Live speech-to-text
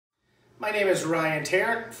My name is Ryan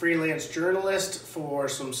Tarrant, freelance journalist for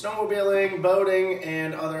some snowmobiling, boating,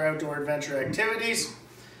 and other outdoor adventure activities.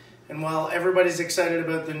 And while everybody's excited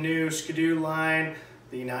about the new Skidoo line,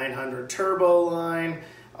 the 900 Turbo line,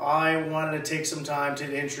 I wanted to take some time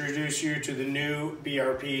to introduce you to the new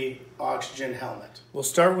BRP oxygen helmet. We'll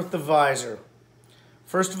start with the visor.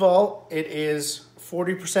 First of all, it is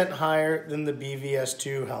 40% higher than the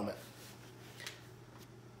BVS2 helmet.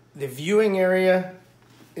 The viewing area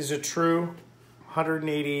is a true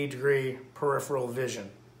 180-degree peripheral vision.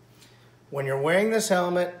 When you're wearing this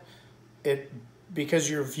helmet, because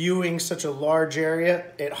you're viewing such a large area,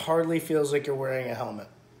 it hardly feels like you're wearing a helmet.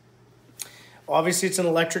 Obviously, it's an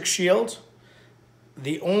electric shield.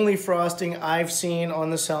 The only frosting I've seen on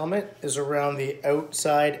this helmet is around the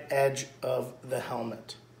outside edge of the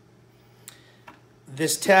helmet.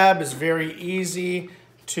 This tab is very easy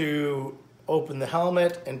to open the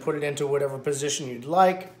helmet and put it into whatever position you'd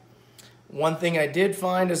like. One thing I did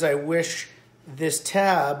find is I wish this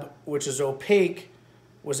tab, which is opaque,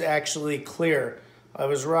 was actually clear. I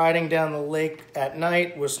was riding down the lake at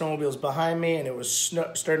night with snowmobiles behind me, and it was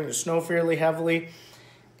starting to snow fairly heavily,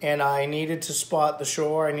 and I needed to spot the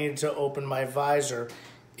shore. I needed to open my visor.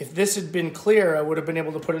 If this had been clear, I would have been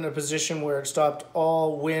able to put it in a position where it stopped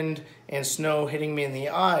all wind and snow hitting me in the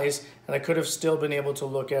eyes, and I could have still been able to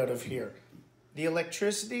look out of here. The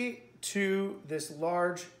electricity to this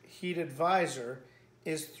large heated visor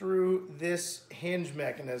is through this hinge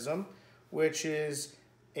mechanism, which is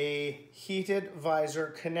a heated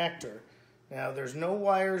visor connector. Now, there's no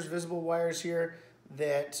wires, visible wires here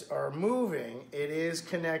that are moving. It is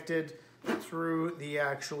connected through the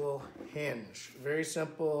actual hinge. Very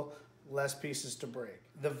simple, less pieces to break.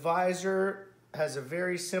 The visor has a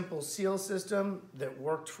very simple seal system that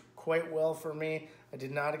worked quite well for me. I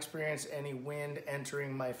did not experience any wind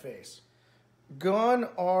entering my face. Gone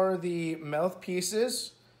are the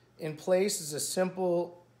mouthpieces. In place is a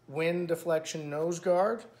simple wind deflection nose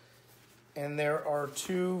guard, and there are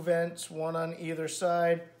two vents, one on either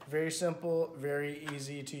side. Very simple, very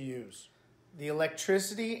easy to use. The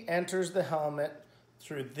electricity enters the helmet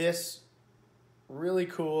through this really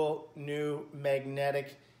cool new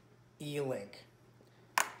magnetic E-link.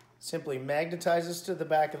 Simply magnetizes to the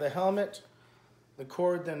back of the helmet. The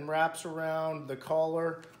cord then wraps around the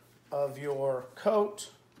collar of your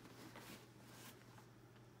coat.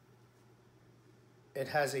 It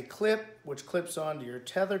has a clip which clips onto your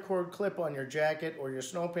tether cord clip on your jacket or your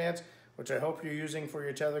snow pants, which I hope you're using for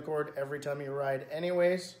your tether cord every time you ride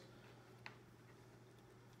anyways.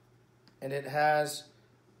 And it has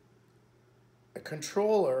a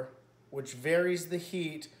controller which varies the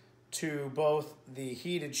heat to both the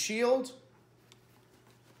heated shield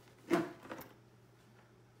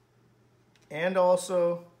and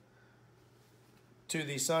also to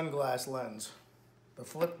the sunglass lens, the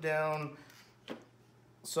flip down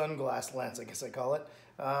sunglass lens, I guess I call it,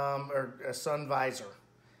 or a sun visor.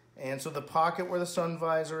 And so the pocket where the sun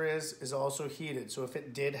visor is also heated. So if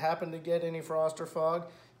it did happen to get any frost or fog,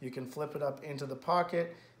 you can flip it up into the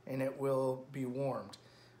pocket and it will be warmed.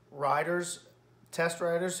 Test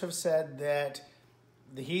riders have said that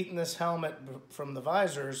the heat in this helmet from the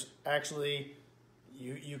visors actually,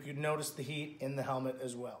 you could notice the heat in the helmet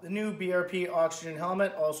as well. The new BRP oxygen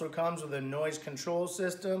helmet also comes with a noise control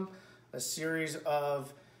system, a series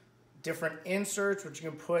of different inserts which you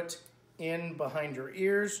can put in behind your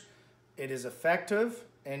ears. It is effective,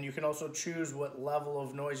 and you can also choose what level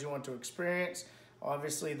of noise you want to experience.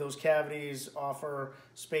 Obviously, those cavities offer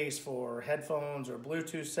space for headphones or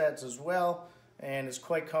Bluetooth sets as well, and it's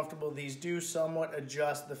quite comfortable. These do somewhat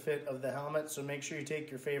adjust the fit of the helmet, so make sure you take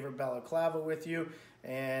your favorite balaclava with you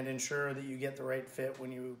and ensure that you get the right fit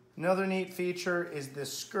when you... Another neat feature is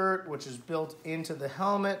this skirt, which is built into the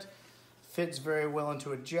helmet. Fits very well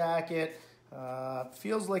into a jacket.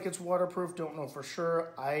 Feels like it's waterproof, don't know for sure.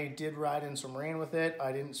 I did ride in some rain with it.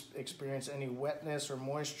 I didn't experience any wetness or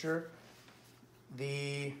moisture.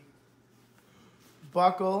 The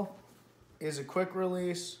buckle is a quick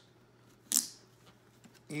release,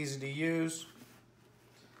 easy to use.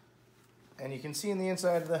 And you can see in the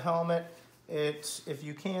inside of the helmet, if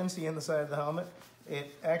you can see in the side of the helmet,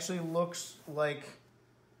 it actually looks like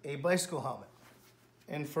a bicycle helmet.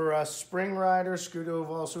 And for us spring riders, Skidoo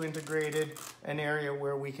have also integrated an area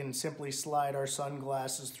where we can simply slide our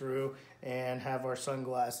sunglasses through and have our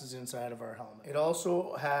sunglasses inside of our helmet. It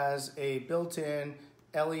also has a built-in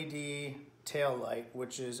LED tail light,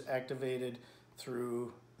 which is activated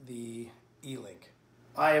through the E-link.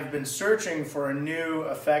 I have been searching for a new,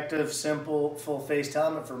 effective, simple, full-faced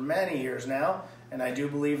helmet for many years now, and I do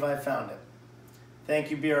believe I found it.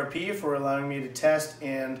 Thank you, BRP, for allowing me to test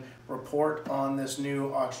and report on this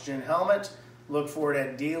new oxygen helmet. Look for it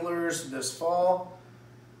at dealers this fall.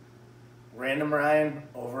 Random Ryan,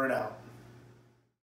 over and out.